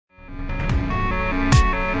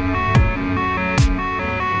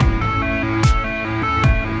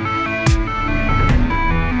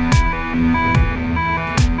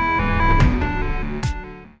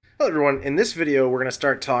everyone, in this video we're going to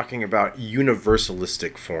start talking about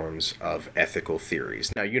universalistic forms of ethical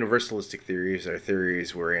theories. Now, universalistic theories are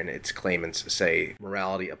theories wherein its claimants say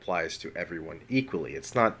morality applies to everyone equally.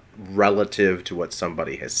 It's not relative to what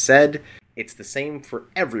somebody has said. It's the same for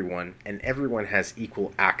everyone, and everyone has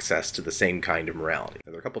equal access to the same kind of morality.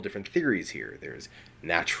 Now, there are a couple different theories here. There's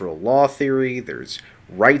natural law theory, there's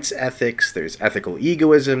rights ethics, there's ethical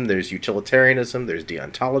egoism, there's utilitarianism, there's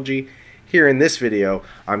deontology. Here in this video,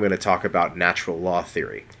 I'm going to talk about natural law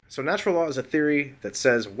theory. So natural law is a theory that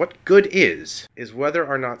says what good is whether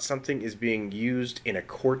or not something is being used in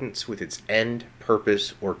accordance with its end,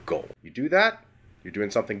 purpose, or goal. You do that, you're doing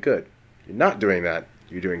something good. You're not doing that,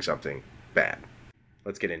 you're doing something bad.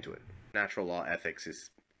 Let's get into it. Natural law ethics is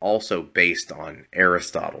also based on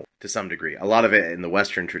Aristotle to some degree. A lot of it in the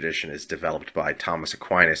Western tradition is developed by Thomas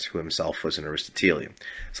Aquinas, who himself was an Aristotelian.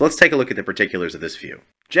 So let's take a look at the particulars of this view.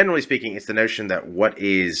 Generally speaking, it's the notion that what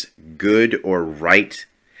is good or right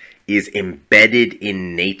is embedded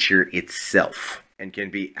in nature itself and can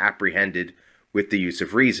be apprehended with the use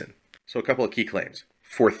of reason. So a couple of key claims.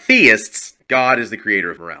 For theists, God is the creator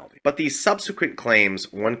of morality. But these subsequent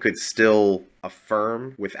claims one could still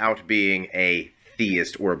affirm without being a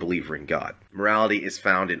theist or a believer in God. Morality is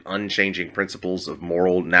found in unchanging principles of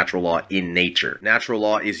moral natural law in nature. Natural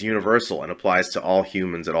law is universal and applies to all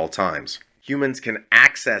humans at all times. Humans can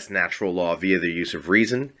access natural law via the use of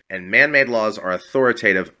reason, and man-made laws are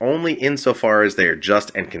authoritative only insofar as they are just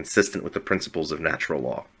and consistent with the principles of natural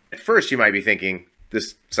law. At first, you might be thinking,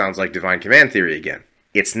 this sounds like divine command theory again.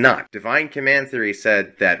 It's not. Divine command theory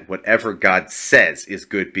said that whatever God says is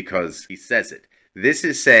good because he says it. This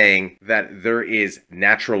is saying that there is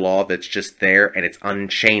natural law that's just there and it's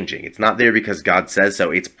unchanging. It's not there because God says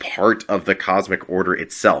so. It's part of the cosmic order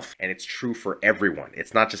itself. And it's true for everyone.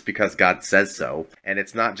 It's not just because God says so. And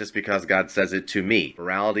it's not just because God says it to me.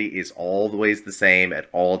 Morality is always the same at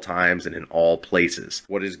all times and in all places.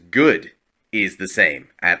 What is good is the same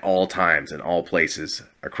at all times and all places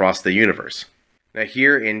across the universe. Now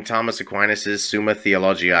here in Thomas Aquinas' Summa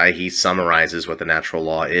Theologiae, he summarizes what the natural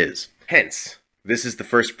law is. Hence, this is the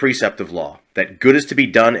first precept of law, that good is to be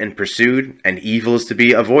done and pursued, and evil is to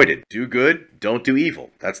be avoided. Do good, don't do evil.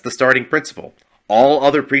 That's the starting principle. All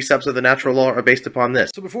other precepts of the natural law are based upon this.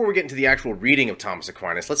 So before we get into the actual reading of Thomas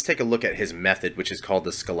Aquinas, let's take a look at his method, which is called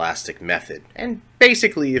the scholastic method. And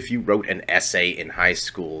basically, if you wrote an essay in high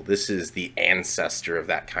school, this is the ancestor of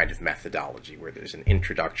that kind of methodology, where there's an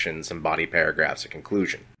introduction, some body paragraphs, a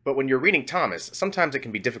conclusion. But when you're reading Thomas, sometimes it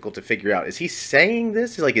can be difficult to figure out, is he saying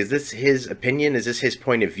this? Like, is this his opinion? Is this his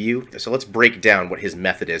point of view? So let's break down what his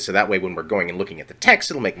method is, so that way when we're going and looking at the text,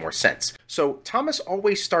 it'll make more sense. So Thomas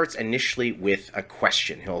always starts initially with a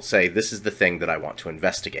question. He'll say, this is the thing that I want to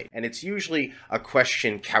investigate. And it's usually a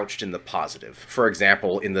question couched in the positive. For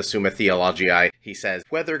example, in the Summa Theologiae, he says,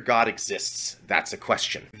 whether God exists, that's a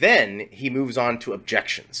question. Then he moves on to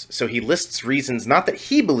objections. So he lists reasons not that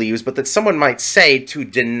he believes, but that someone might say to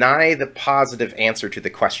deny the positive answer to the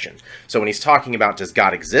question. So when he's talking about does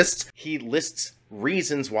God exist, he lists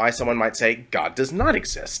reasons why someone might say God does not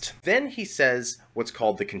exist. Then he says what's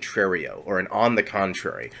called the contrario, or an on the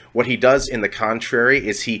contrary. What he does in the contrary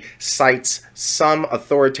is he cites some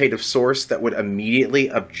authoritative source that would immediately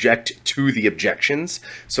object to the objections.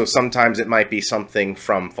 So sometimes it might be something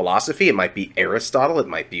from philosophy, it might be Aristotle, it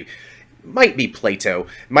might be Plato,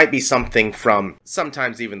 might be something from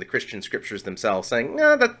sometimes even the Christian scriptures themselves saying,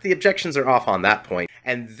 no, that the objections are off on that point.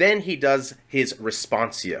 And then he does his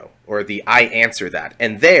responsio, or the I answer that.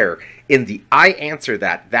 And there, in the I answer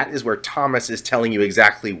that, that is where Thomas is telling you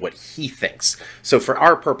exactly what he thinks. So for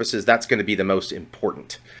our purposes, that's going to be the most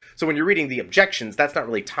important. So when you're reading the objections, that's not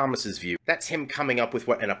really Thomas's view. That's him coming up with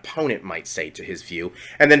what an opponent might say to his view.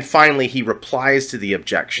 And then finally, he replies to the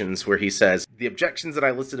objections where he says, the objections that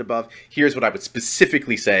I listed above, here's what I would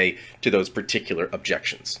specifically say to those particular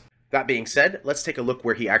objections. That being said, let's take a look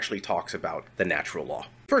where he actually talks about the natural law.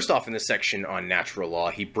 First off, in this section on natural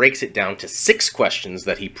law, he breaks it down to 6 questions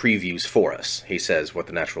that he previews for us. He says what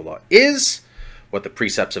the natural law is, what the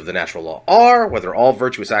precepts of the natural law are, whether all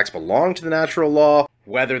virtuous acts belong to the natural law,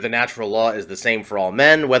 whether the natural law is the same for all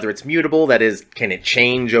men, whether it's mutable, that is, can it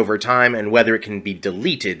change over time, and whether it can be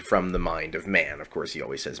deleted from the mind of man. Of course, he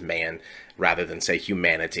always says man rather than say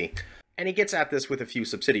humanity. And he gets at this with a few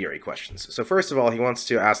subsidiary questions. So first of all, he wants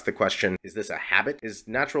to ask the question, is this a habit? Is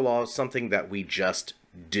natural law something that we just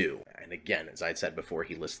do? And again, as I said before,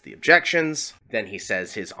 he lists the objections. Then he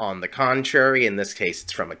says his on the contrary. In this case,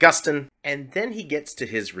 it's from Augustine. And then he gets to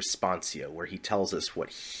his responsio, where he tells us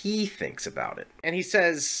what he thinks about it. And he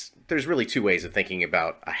says, there's really two ways of thinking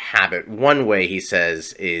about a habit. One way, he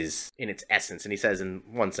says, is in its essence, and he says in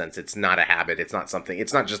one sense it's not a habit, it's not something,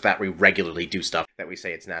 it's not just that we regularly do stuff that we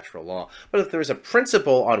say it's natural law, but if there's a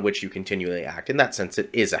principle on which you continually act, in that sense it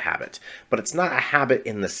is a habit. But it's not a habit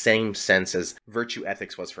in the same sense as virtue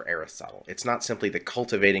ethics was for Aristotle. It's not simply the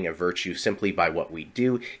cultivating of virtue simply by what we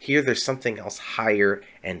do. Here there's something else higher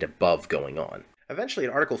and above going on. Eventually,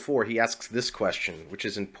 in Article 4, he asks this question, which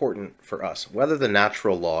is important for us: whether the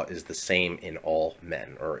natural law is the same in all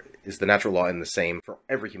men, or is the natural law the same for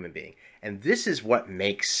every human being? And this is what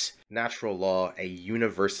makes natural law a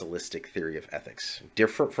universalistic theory of ethics.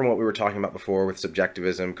 Different from what we were talking about before with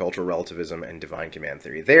subjectivism, cultural relativism, and divine command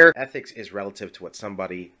theory. There, ethics is relative to what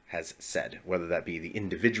somebody has said, whether that be the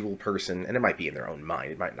individual person, and it might be in their own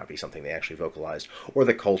mind, it might not be something they actually vocalized, or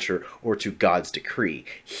the culture, or to God's decree.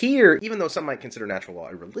 Here, even though some might consider natural law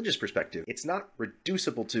a religious perspective, it's not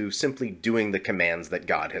reducible to simply doing the commands that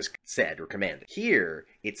God has said or commanded. Here,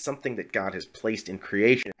 it's something that God has placed in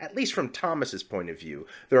creation. At least from Thomas's point of view,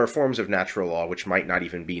 there are forms of natural law which might not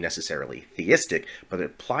even be necessarily theistic, but it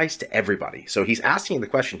applies to everybody. So he's asking the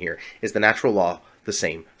question here, is the natural law the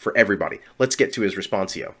same for everybody? Let's get to his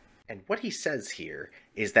responsio. And what he says here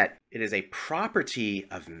is that it is a property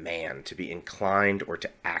of man to be inclined or to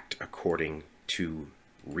act according to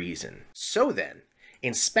reason. So then,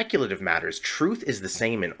 in speculative matters, truth is the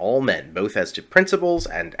same in all men, both as to principles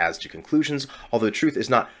and as to conclusions, although truth is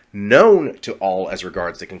not known to all as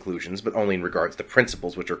regards the conclusions, but only in regards the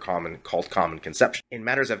principles, which are called common conception. In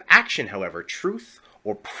matters of action, however, truth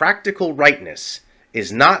or practical rightness is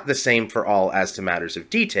not the same for all as to matters of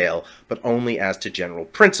detail, but only as to general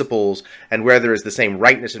principles, and where there is the same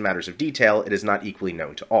rightness in matters of detail, it is not equally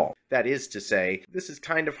known to all. That is to say, this is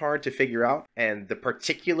kind of hard to figure out, and the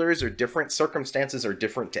particulars are different, circumstances are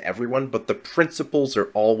different to everyone, but the principles are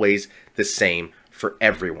always the same for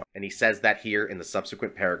everyone. And he says that here in the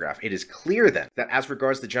subsequent paragraph. It is clear then that as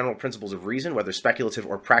regards the general principles of reason, whether speculative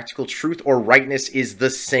or practical, truth or rightness is the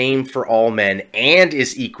same for all men and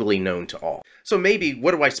is equally known to all. So maybe,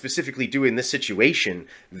 what do I specifically do in this situation?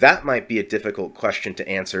 That might be a difficult question to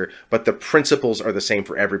answer, but the principles are the same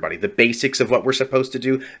for everybody. The basics of what we're supposed to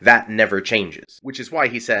do, that never changes. Which is why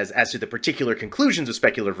he says, as to the particular conclusions of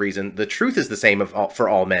speculative reason, the truth is the same for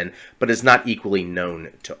all men, but is not equally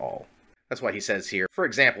known to all. That's why he says here, for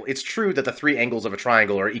example, it's true that the 3 angles of a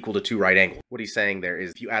triangle are equal to 2 right angles. What he's saying there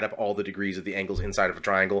is, if you add up all the degrees of the angles inside of a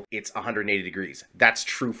triangle, it's 180 degrees. That's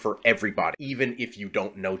true for everybody. Even if you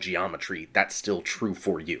don't know geometry, that's still true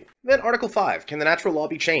for you. Then Article 5, can the natural law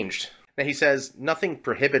be changed? Now he says, nothing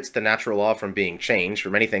prohibits the natural law from being changed,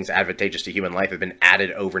 for many things advantageous to human life have been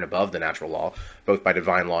added over and above the natural law, both by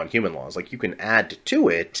divine law and human laws. Like, you can add to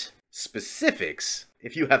it specifics.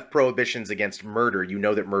 If you have prohibitions against murder, you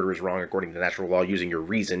know that murder is wrong according to natural law. Using your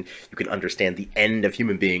reason, you can understand the end of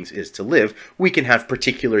human beings is to live. We can have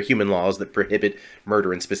particular human laws that prohibit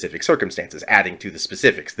murder in specific circumstances, adding to the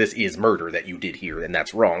specifics. This is murder that you did here, and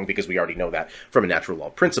that's wrong because we already know that from a natural law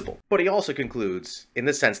principle. But he also concludes, in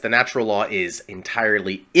this sense, the natural law is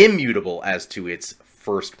entirely immutable as to its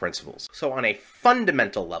first principles. So on a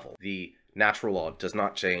fundamental level, the natural law does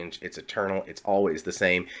not change, it's eternal, it's always the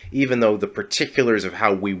same, even though the particulars of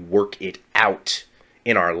how we work it out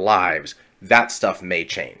in our lives, that stuff may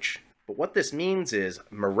change. But what this means is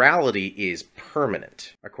morality is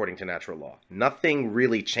permanent, according to natural law. Nothing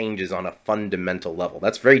really changes on a fundamental level.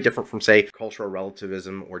 That's very different from, say, cultural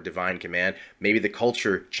relativism or divine command. Maybe the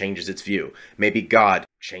culture changes its view. Maybe God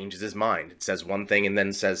changes his mind. It says one thing and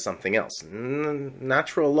then says something else.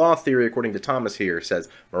 Natural law theory, according to Thomas here, says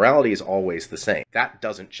morality is always the same. That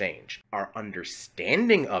doesn't change. Our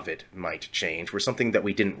understanding of it might change, where something that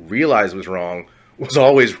we didn't realize was wrong was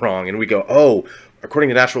always wrong, and we go, oh, according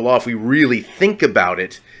to natural law, if we really think about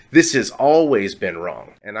it, this has always been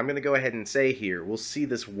wrong. And I'm going to go ahead and say here, we'll see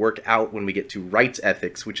this work out when we get to rights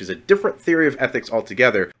ethics, which is a different theory of ethics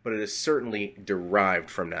altogether, but it is certainly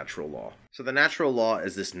derived from natural law. So the natural law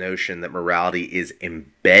is this notion that morality is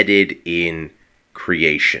embedded in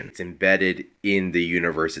creation. It's embedded in the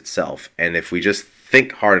universe itself. And if we just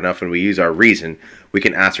think hard enough and we use our reason, we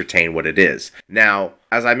can ascertain what it is. Now,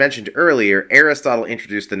 as I mentioned earlier, Aristotle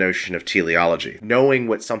introduced the notion of teleology. Knowing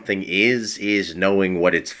what something is knowing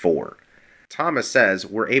what it's for. Thomas says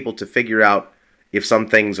we're able to figure out if some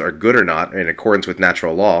things are good or not in accordance with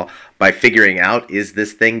natural law by figuring out, is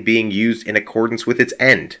this thing being used in accordance with its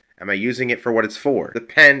end? Am I using it for what it's for? The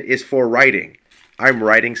pen is for writing. I'm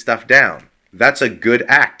writing stuff down. That's a good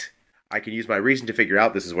act. I can use my reason to figure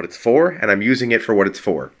out this is what it's for, and I'm using it for what it's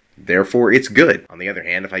for. Therefore, it's good. On the other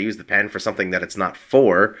hand, if I use the pen for something that it's not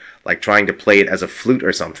for, like trying to play it as a flute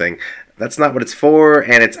or something, that's not what it's for,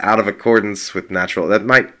 and it's out of accordance with natural. That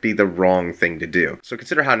might be the wrong thing to do. So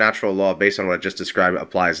consider how natural law, based on what I just described,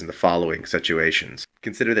 applies in the following situations.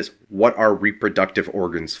 Consider this. What are reproductive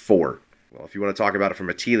organs for? Well, if you want to talk about it from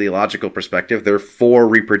a teleological perspective, they're for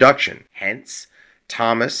reproduction. Hence,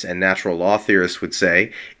 Thomas and natural law theorists would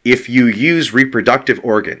say, if you use reproductive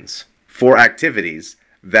organs for activities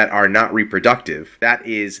that are not reproductive, that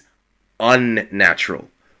is unnatural,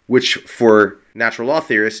 which for natural law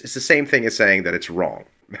theorists is the same thing as saying that it's wrong.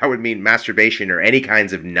 That would mean masturbation or any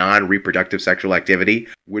kinds of non-reproductive sexual activity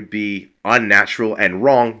would be unnatural and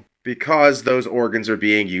wrong because those organs are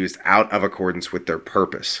being used out of accordance with their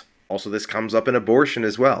purpose. Also, this comes up in abortion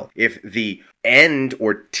as well. If the end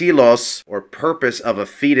or telos or purpose of a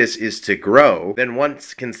fetus is to grow, then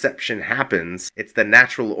once conception happens, it's the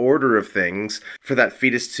natural order of things for that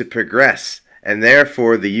fetus to progress. And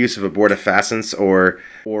therefore, the use of abortifacients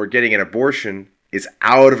or getting an abortion is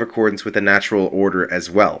out of accordance with the natural order as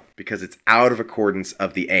well, because it's out of accordance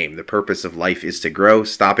of the aim. The purpose of life is to grow.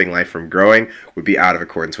 Stopping life from growing would be out of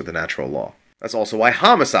accordance with the natural law. That's also why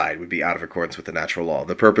homicide would be out of accordance with the natural law.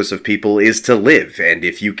 The purpose of people is to live, and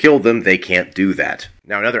if you kill them, they can't do that.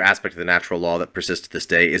 Now, another aspect of the natural law that persists to this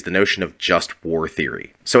day is the notion of just war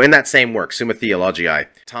theory. So in that same work, Summa Theologiae,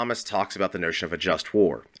 Thomas talks about the notion of a just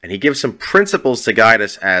war, and he gives some principles to guide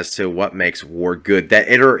us as to what makes war good, that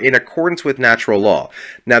are in accordance with natural law.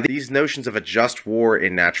 Now, these notions of a just war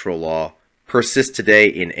in natural law persist today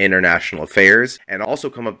in international affairs and also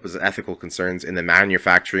come up as ethical concerns in the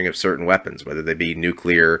manufacturing of certain weapons, whether they be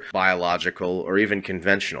nuclear, biological, or even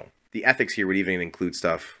conventional. The ethics here would even include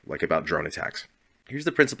stuff like about drone attacks. Here's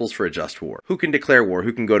the principles for a just war. Who can declare war?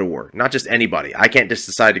 Who can go to war? Not just anybody. I can't just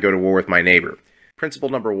decide to go to war with my neighbor. Principle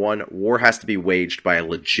number 1, war has to be waged by a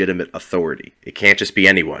legitimate authority. It can't just be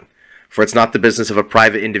anyone. For it's not the business of a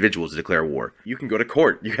private individual to declare war. You can go to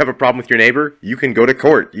court. You have a problem with your neighbor? You can go to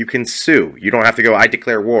court. You can sue. You don't have to go, I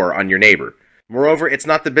declare war on your neighbor. Moreover, it's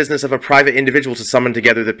not the business of a private individual to summon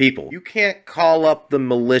together the people. You can't call up the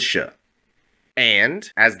militia. And,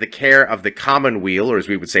 as the care of the commonweal, or as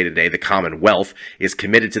we would say today, the commonwealth, is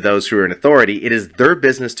committed to those who are in authority, it is their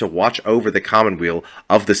business to watch over the commonweal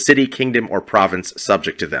of the city, kingdom, or province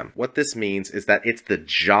subject to them. What this means is that it's the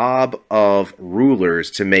job of rulers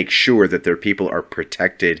to make sure that their people are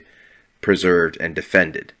protected, preserved, and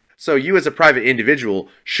defended. So you as a private individual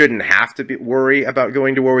shouldn't have to worry about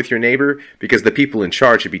going to war with your neighbor, because the people in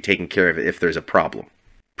charge should be taking care of it if there's a problem.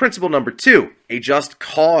 Principle number 2, a just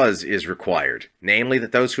cause is required, namely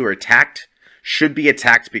that those who are attacked should be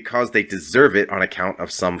attacked because they deserve it on account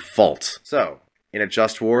of some fault. So, in a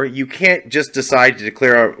just war, you can't just decide to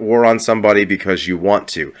declare a war on somebody because you want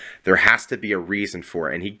to. There has to be a reason for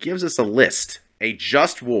it, and he gives us a list. A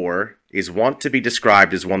just war is wont to be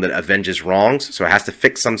described as one that avenges wrongs, so it has to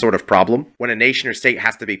fix some sort of problem. When a nation or state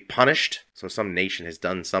has to be punished, so some nation has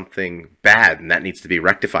done something bad and that needs to be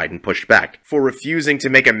rectified and pushed back. For refusing to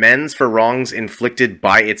make amends for wrongs inflicted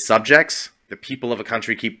by its subjects, the people of a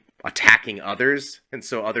country keep attacking others, and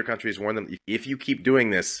so other countries warn them, if you keep doing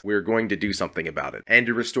this, we're going to do something about it, and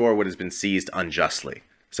to restore what has been seized unjustly.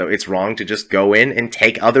 So it's wrong to just go in and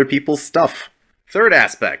take other people's stuff. Third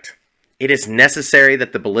aspect. It is necessary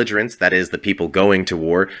that the belligerents, that is, the people going to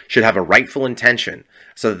war, should have a rightful intention,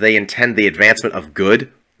 so that they intend the advancement of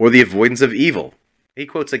good or the avoidance of evil. He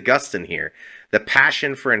quotes Augustine here. The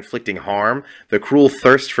passion for inflicting harm, the cruel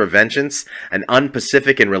thirst for vengeance, an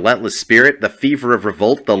unpacific and relentless spirit, the fever of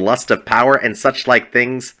revolt, the lust of power, and such like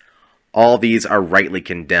things, all these are rightly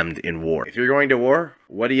condemned in war. If you're going to war,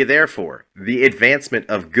 what are you there for? The advancement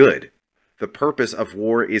of good. The purpose of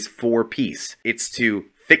war is for peace. It's to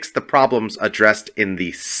fix the problems addressed in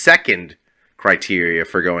the second criteria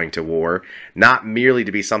for going to war, not merely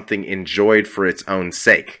to be something enjoyed for its own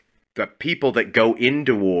sake. The people that go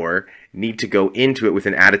into war need to go into it with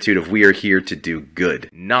an attitude of we are here to do good,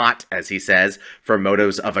 not, as he says, for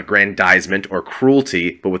motives of aggrandizement or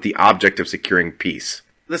cruelty, but with the object of securing peace.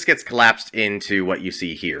 This gets collapsed into what you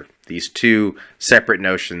see here. These two separate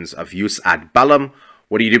notions of jus ad bellum,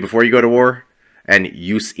 what do you do before you go to war, and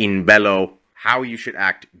jus in bello, how you should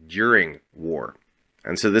act during war.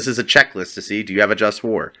 And so this is a checklist to see, do you have a just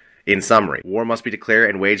war? In summary, war must be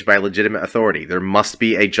declared and waged by legitimate authority. There must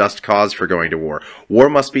be a just cause for going to war. War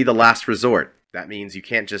must be the last resort. That means you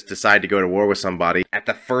can't just decide to go to war with somebody at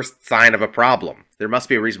the first sign of a problem. There must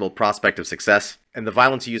be a reasonable prospect of success, and the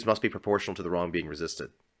violence used must be proportional to the wrong being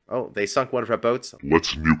resisted. Oh, they sunk one of our boats?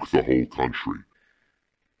 Let's nuke the whole country.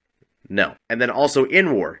 No. And then also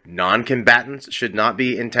in war, non-combatants should not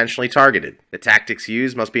be intentionally targeted. The tactics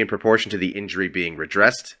used must be in proportion to the injury being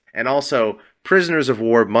redressed. And also, prisoners of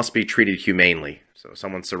war must be treated humanely. So if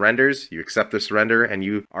someone surrenders, you accept their surrender, and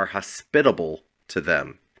you are hospitable to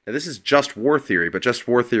them. Now, this is just war theory, but just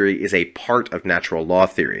war theory is a part of natural law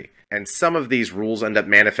theory. And some of these rules end up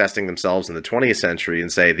manifesting themselves in the 20th century in,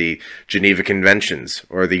 say, the Geneva Conventions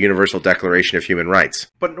or the Universal Declaration of Human Rights.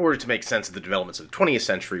 But in order to make sense of the developments of the 20th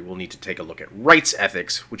century, we'll need to take a look at rights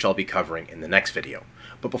ethics, which I'll be covering in the next video.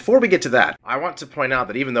 But before we get to that, I want to point out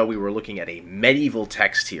that even though we were looking at a medieval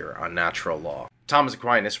text here on natural law, Thomas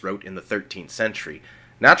Aquinas wrote in the 13th century,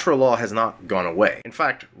 natural law has not gone away. In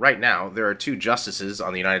fact, right now, there are two justices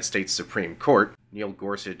on the United States Supreme Court, Neil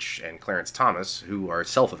Gorsuch and Clarence Thomas, who are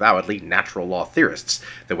self-avowedly natural law theorists.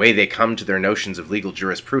 The way they come to their notions of legal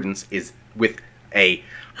jurisprudence is with a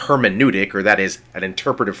hermeneutic, or that is, an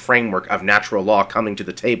interpretive framework of natural law coming to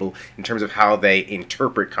the table in terms of how they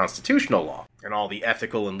interpret constitutional law and all the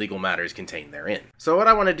ethical and legal matters contained therein. So what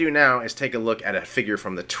I want to do now is take a look at a figure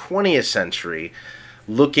from the 20th century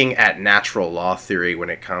looking at natural law theory when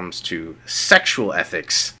it comes to sexual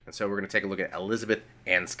ethics. And so we're going to take a look at Elizabeth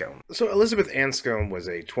Anscombe. So Elizabeth Anscombe was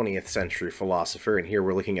a 20th century philosopher, and here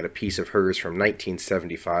we're looking at a piece of hers from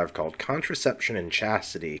 1975 called Contraception and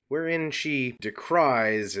Chastity, wherein she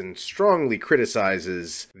decries and strongly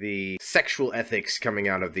criticizes the sexual ethics coming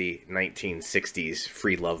out of the 1960s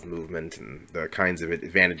free love movement and the kinds of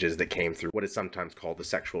advantages that came through what is sometimes called the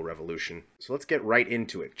sexual revolution. So let's get right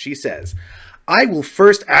into it. She says, I will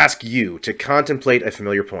first ask you to contemplate a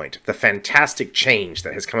familiar point, the fantastic change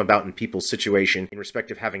that has come about in people's situation in respect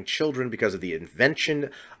of having children because of the invention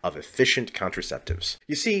of efficient contraceptives.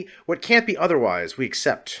 You see, what can't be otherwise we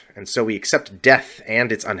accept, and so we accept death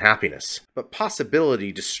and its unhappiness. But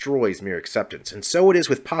possibility destroys mere acceptance, and so it is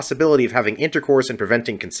with possibility of having intercourse and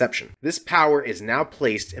preventing conception. This power is now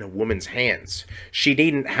placed in a woman's hands. She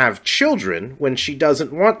needn't have children when she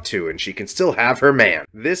doesn't want to, and she can still have her man.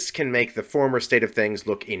 This can make the former state of things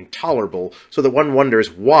look intolerable, so that one wonders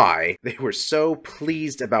why they were so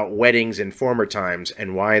pleased about weddings in former times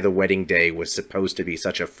and why the wedding day was supposed to be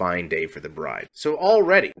such a fine day for the bride. So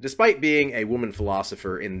already, despite being a woman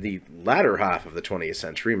philosopher in the latter half of the 20th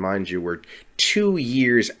century, mind you, we're 2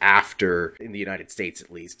 years after, in the United States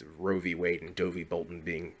at least, Roe v. Wade and Doe v. Bolton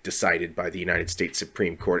being decided by the United States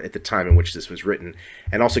Supreme Court at the time in which this was written,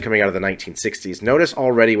 and also coming out of the 1960s, notice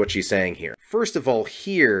already what she's saying here. First of all,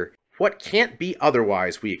 here, what can't be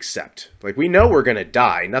otherwise we accept. Like, we know we're going to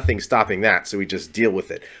die, nothing's stopping that, so we just deal with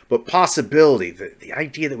it. But possibility, the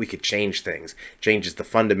idea that we could change things, changes the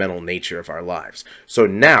fundamental nature of our lives. So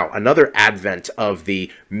now, another advent of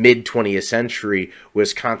the mid-20th century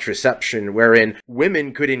was contraception, wherein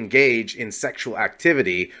women could engage in sexual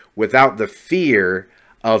activity without the fear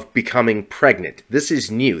of becoming pregnant. This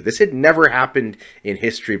is new. This had never happened in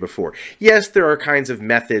history before. Yes, there are kinds of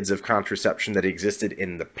methods of contraception that existed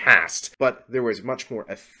in the past, but there was much more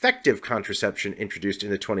effective contraception introduced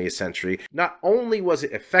in the 20th century. Not only was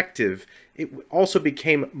it effective, it also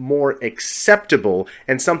became more acceptable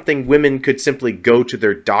and something women could simply go to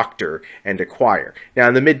their doctor and acquire. Now,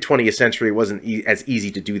 in the mid-20th century, it wasn't as easy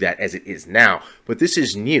to do that as it is now, but this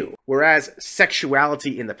is new. Whereas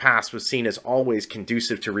sexuality in the past was seen as always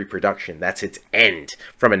conducive to reproduction. That's its end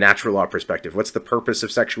from a natural law perspective. What's the purpose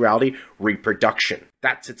of sexuality? Reproduction.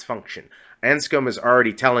 That's its function. Anscombe is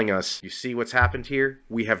already telling us, you see what's happened here?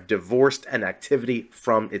 We have divorced an activity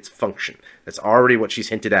from its function. That's already what she's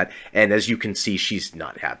hinted at, and as you can see, she's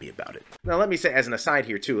not happy about it. Now let me say as an aside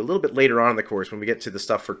here too, a little bit later on in the course, when we get to the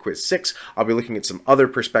stuff for quiz 6, I'll be looking at some other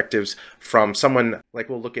perspectives from someone, like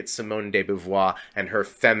we'll look at Simone de Beauvoir and her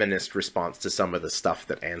feminist response to some of the stuff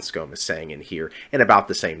that Anscombe is saying in here, in about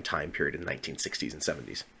the same time period in the 1960s and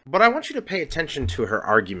 70s. But I want you to pay attention to her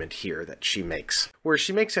argument here that she makes, where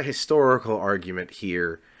she makes a historical argument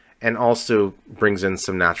here and also brings in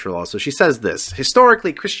some natural law. So she says this: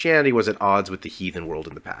 historically, Christianity was at odds with the heathen world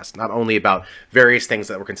in the past, not only about various things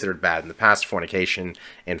that were considered bad in the past, fornication,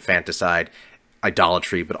 infanticide,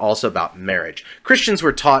 idolatry, but also about marriage. Christians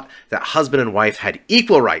were taught that husband and wife had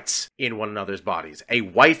equal rights in one another's bodies. A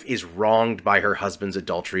wife is wronged by her husband's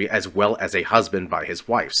adultery as well as a husband by his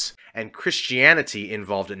wife's. And Christianity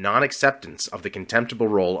involved non-acceptance of the contemptible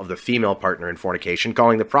role of the female partner in fornication,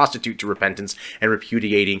 calling the prostitute to repentance and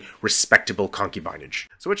repudiating respectable concubinage.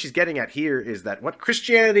 So what she's getting at here is that what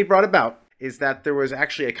Christianity brought about is that there was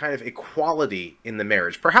actually a kind of equality in the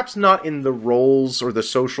marriage. Perhaps not in the roles or the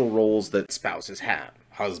social roles that spouses have.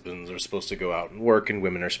 husbands are supposed to go out and work and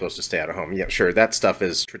women are supposed to stay at home. Yeah, sure, that stuff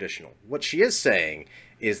is traditional. What she is saying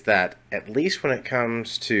is that, at least when it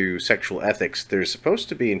comes to sexual ethics, there's supposed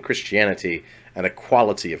to be in Christianity an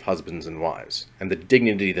equality of husbands and wives, and the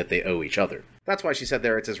dignity that they owe each other. That's why she said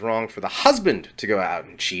there it's as wrong for the husband to go out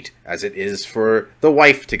and cheat as it is for the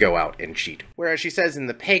wife to go out and cheat. Whereas she says in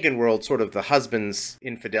the pagan world, sort of the husband's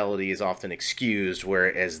infidelity is often excused,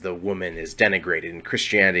 whereas the woman is denigrated. And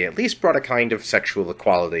Christianity at least brought a kind of sexual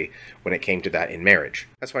equality when it came to that in marriage.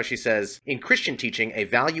 That's why she says, in Christian teaching, a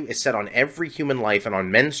value is set on every human life and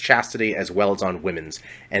on men's chastity as well as on women's.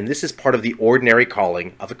 And this is part of the ordinary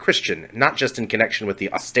calling of a Christian, not just in connection with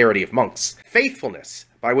the austerity of monks. Faithfulness,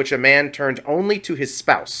 by which a man turned only to his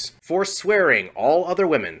spouse, forswearing all other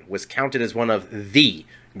women, was counted as one of the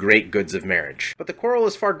great goods of marriage. But the quarrel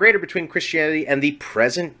is far greater between Christianity and the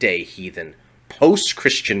present-day heathen,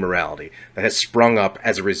 post-Christian morality that has sprung up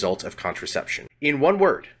as a result of contraception. In one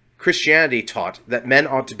word, Christianity taught that men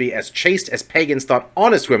ought to be as chaste as pagans thought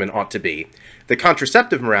honest women ought to be. The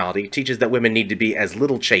contraceptive morality teaches that women need to be as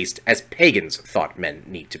little chaste as pagans thought men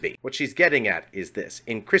need to be. What she's getting at is this.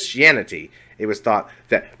 In Christianity, it was thought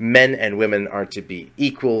that men and women are to be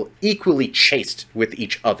equally chaste with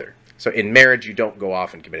each other. So in marriage, you don't go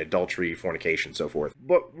off and commit adultery, fornication, so forth.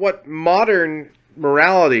 But what modern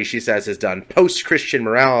morality, she says, has done, post-Christian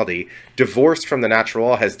morality, divorced from the natural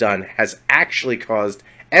law, has done, has actually caused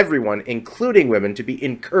everyone, including women, to be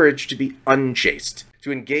encouraged to be unchaste,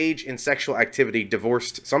 to engage in sexual activity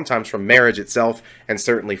divorced sometimes from marriage itself and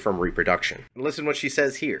certainly from reproduction. And listen what she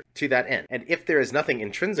says here, to that end. And if there is nothing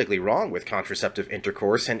intrinsically wrong with contraceptive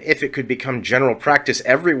intercourse, and if it could become general practice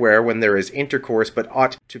everywhere when there is intercourse but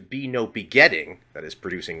ought to be no begetting, that is,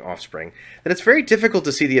 producing offspring, then it's very difficult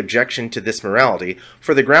to see the objection to this morality,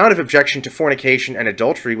 for the ground of objection to fornication and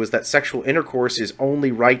adultery was that sexual intercourse is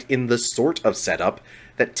only right in the sort of setup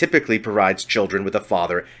that typically provides children with a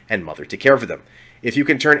father and mother to care for them. If you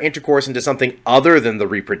can turn intercourse into something other than the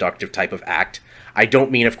reproductive type of act, I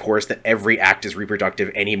don't mean, of course, that every act is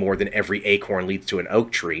reproductive any more than every acorn leads to an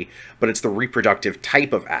oak tree, but it's the reproductive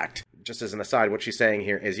type of act. Just as an aside, what she's saying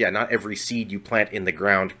here is, yeah, not every seed you plant in the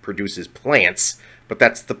ground produces plants, but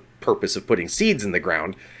that's the purpose of putting seeds in the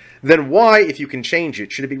ground. Then why, if you can change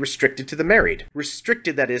it, should it be restricted to the married?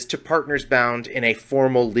 Restricted, that is, to partners bound in a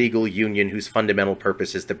formal legal union whose fundamental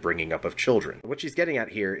purpose is the bringing up of children. What she's getting at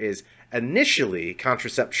here is, initially,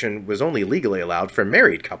 contraception was only legally allowed for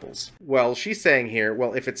married couples. Well, she's saying here,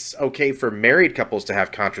 well, if it's okay for married couples to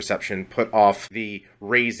have contraception, put off the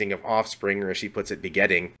raising of offspring, or as she puts it,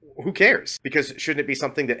 begetting, who cares? Because shouldn't it be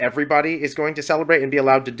something that everybody is going to celebrate and be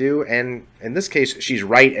allowed to do? And in this case, she's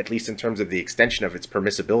right, at least in terms of the extension of its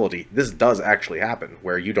permissibility. This does actually happen,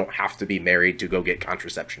 where you don't have to be married to go get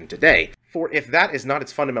contraception today. For if that is not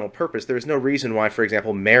its fundamental purpose, there is no reason why, for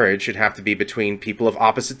example, marriage should have to be between people of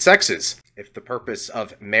opposite sexes. If the purpose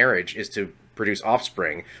of marriage is to produce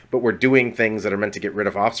offspring, but we're doing things that are meant to get rid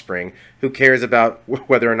of offspring, who cares about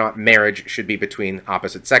whether or not marriage should be between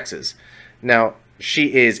opposite sexes? Now,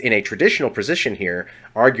 she is in a traditional position here,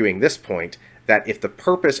 arguing this point, that if the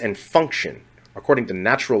purpose and function, according to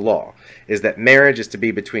natural law, is that marriage is to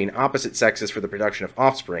be between opposite sexes for the production of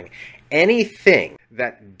offspring, anything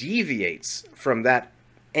that deviates from that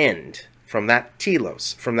end, from that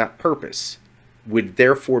telos, from that purpose, would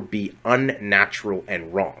therefore be unnatural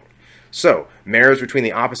and wrong. So, marriage between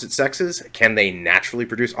the opposite sexes, can they naturally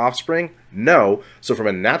produce offspring? No. So from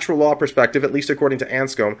a natural law perspective, at least according to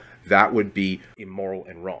Anscombe, that would be immoral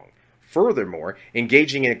and wrong. Furthermore,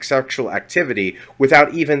 engaging in sexual activity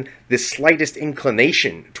without even the slightest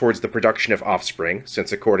inclination towards the production of offspring,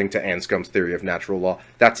 since according to Anscombe's theory of natural law,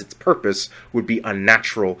 that's its purpose, would be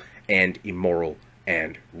unnatural and immoral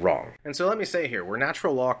and wrong. And so let me say here, where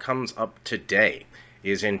natural law comes up today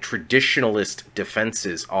is in traditionalist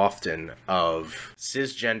defenses often of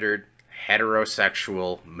cisgendered,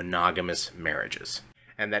 heterosexual, monogamous marriages.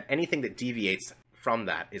 And that anything that deviates from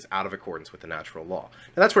that is out of accordance with the natural law.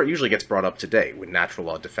 Now that's where it usually gets brought up today, with natural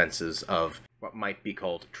law defenses of what might be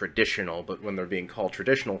called traditional, but when they're being called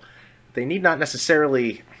traditional, they need not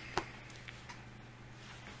necessarily...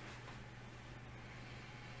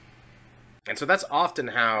 And so that's often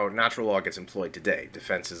how natural law gets employed today,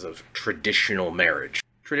 defenses of traditional marriage.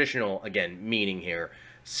 Traditional, again, meaning here,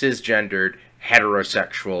 cisgendered,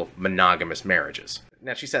 heterosexual, monogamous marriages.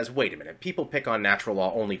 Now she says, wait a minute, people pick on natural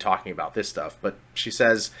law only talking about this stuff, but she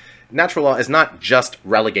says natural law is not just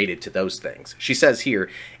relegated to those things. She says here,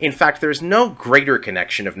 in fact, there's no greater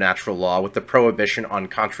connection of natural law with the prohibition on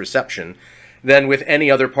contraception than with any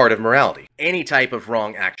other part of morality. Any type of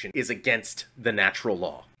wrong action is against the natural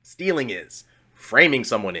law. Stealing is. Framing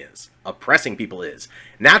someone is. oppressing people is.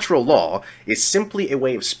 Natural law is simply a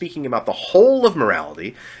way of speaking about the whole of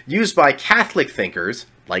morality used by Catholic thinkers,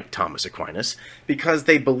 like Thomas Aquinas, because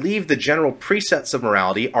they believe the general precepts of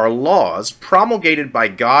morality are laws promulgated by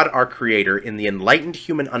God our Creator in the enlightened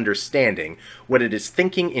human understanding when it is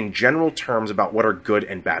thinking in general terms about what are good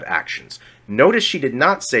and bad actions. Notice she did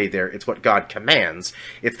not say there it's what God commands,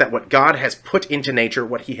 it's that what God has put into nature,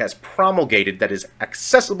 what he has promulgated that is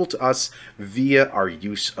accessible to us via our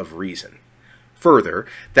use of reason. Further,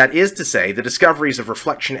 that is to say, the discoveries of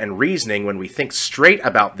reflection and reasoning when we think straight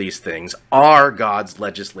about these things are God's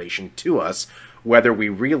legislation to us, whether we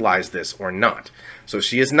realize this or not. So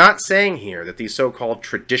she is not saying here that these so-called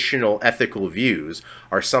traditional ethical views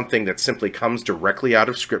are something that simply comes directly out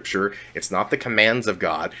of Scripture. It's not the commands of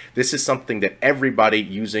God. This is something that everybody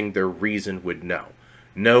using their reason would know.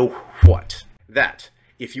 Know what? That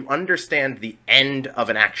if you understand the end of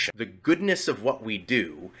an action, the goodness of what we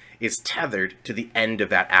do is tethered to the end of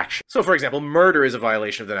that action. So, for example, murder is a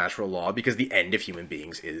violation of the natural law because the end of human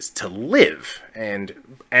beings is to live.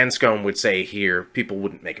 And Anscombe would say here, people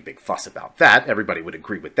wouldn't make a big fuss about that. Everybody would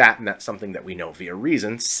agree with that, and that's something that we know via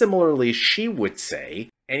reason. Similarly, she would say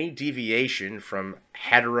any deviation from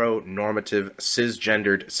heteronormative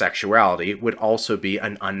cisgendered sexuality would also be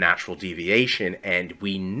an unnatural deviation, and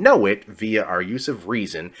we know it via our use of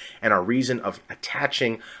reason and our reason of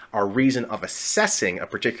attaching, our reason of assessing a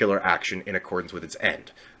particular action in accordance with its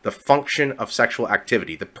end. The function of sexual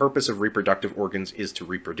activity, the purpose of reproductive organs is to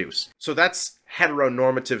reproduce. So that's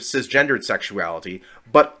heteronormative cisgendered sexuality,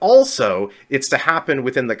 but also it's to happen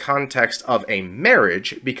within the context of a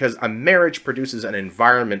marriage, because a marriage produces an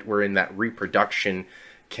environment wherein that reproduction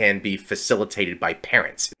can be facilitated by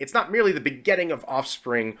parents. It's not merely the begetting of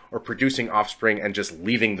offspring or producing offspring and just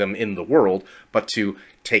leaving them in the world, but to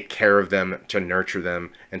take care of them, to nurture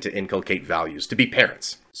them, and to inculcate values, to be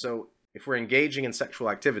parents. So if we're engaging in sexual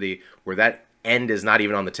activity where that end is not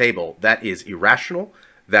even on the table, that is irrational,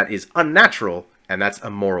 that is unnatural, and that's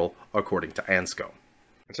immoral according to Anscombe.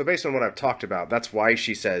 And so based on what I've talked about, that's why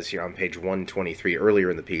she says here on page 123 earlier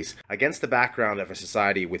in the piece, against the background of a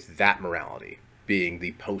society with that morality, being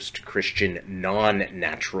the post-Christian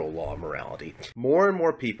non-natural law morality, more and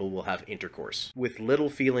more people will have intercourse with little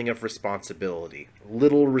feeling of responsibility,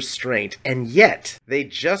 little restraint, and yet they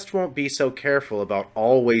just won't be so careful about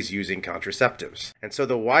always using contraceptives. And so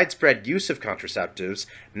the widespread use of contraceptives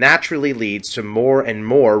naturally leads to more and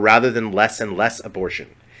more rather than less and less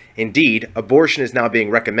abortion. Indeed, abortion is now being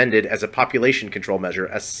recommended as a population control measure,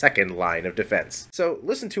 a second line of defense. So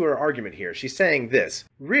listen to her argument here. She's saying this: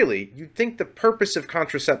 really, you'd think the purpose of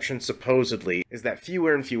contraception supposedly is that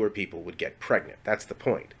fewer and fewer people would get pregnant. That's the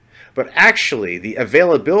point. But actually, the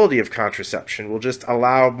availability of contraception will just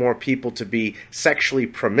allow more people to be sexually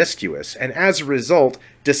promiscuous. And as a result,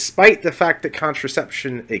 despite the fact that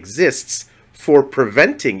contraception exists for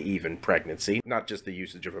preventing even pregnancy, not just the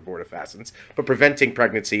usage of abortifacients, but preventing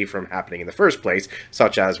pregnancy from happening in the first place,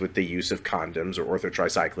 such as with the use of condoms or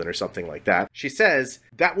orthotricycline or something like that. She says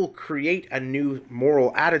that will create a new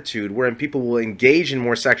moral attitude wherein people will engage in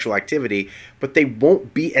more sexual activity, but they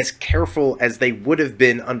won't be as careful as they would have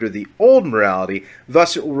been under the old morality.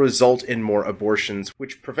 Thus, it will result in more abortions,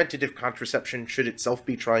 which preventative contraception should itself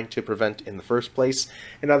be trying to prevent in the first place.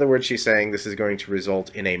 In other words, she's saying this is going to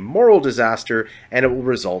result in a moral disaster, and it will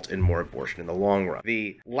result in more abortion in the long run.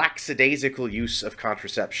 The lackadaisical use of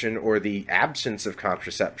contraception or the absence of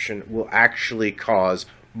contraception will actually cause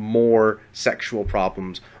more sexual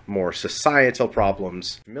problems, more societal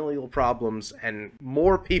problems, familial problems, and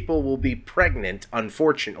more people will be pregnant,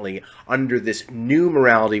 unfortunately, under this new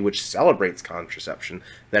morality which celebrates contraception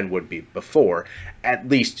than would be before. At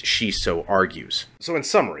least she so argues. So in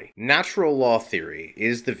summary, natural law theory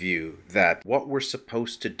is the view that what we're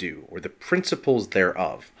supposed to do, or the principles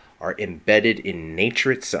thereof, are embedded in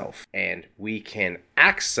nature itself, and we can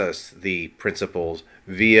access the principles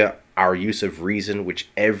via our use of reason, which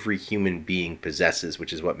every human being possesses,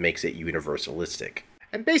 which is what makes it universalistic.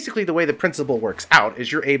 And basically the way the principle works out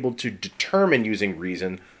is you're able to determine using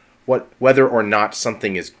reason whether or not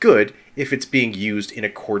something is good if it's being used in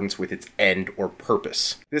accordance with its end or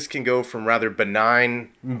purpose. This can go from rather benign,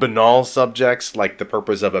 banal subjects, like the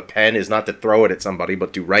purpose of a pen is not to throw it at somebody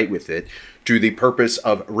but to write with it, to the purpose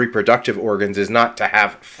of reproductive organs is not to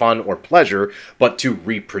have fun or pleasure, but to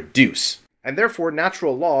reproduce. And therefore,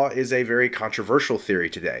 natural law is a very controversial theory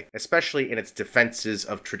today, especially in its defenses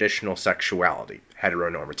of traditional sexuality,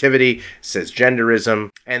 heteronormativity, cisgenderism,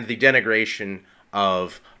 and the denigration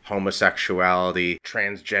of homosexuality,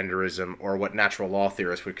 transgenderism, or what natural law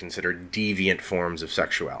theorists would consider deviant forms of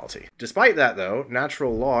sexuality. Despite that, though,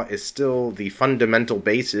 natural law is still the fundamental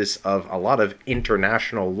basis of a lot of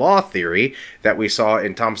international law theory that we saw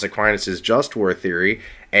in Thomas Aquinas' just war theory,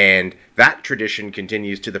 and that tradition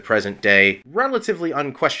continues to the present day relatively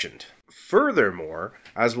unquestioned. Furthermore,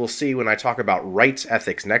 as we'll see when I talk about rights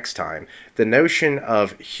ethics next time, the notion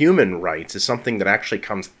of human rights is something that actually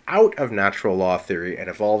comes out of natural law theory and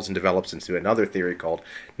evolves and develops into another theory called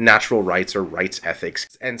natural rights or rights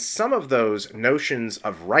ethics. And some of those notions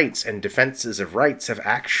of rights and defenses of rights have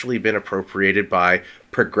actually been appropriated by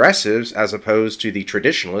progressives as opposed to the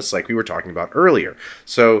traditionalists like we were talking about earlier.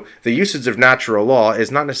 So the usage of natural law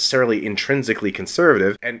is not necessarily intrinsically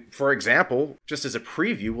conservative. And for example, just as a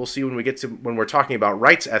preview, we'll see when we're talking about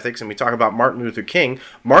rights ethics and we talk about Martin Luther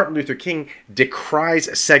King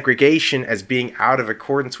decries segregation as being out of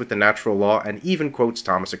accordance with the natural law and even quotes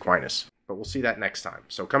Thomas Aquinas. But we'll see that next time.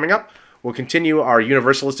 So coming up, we'll continue our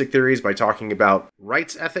universalistic theories by talking about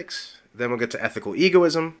rights ethics. Then we'll get to ethical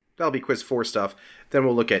egoism. That'll be quiz 4 stuff. Then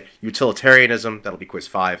we'll look at utilitarianism. That'll be quiz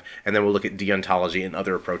 5. And then we'll look at deontology and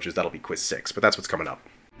other approaches. That'll be quiz 6. But that's what's coming up.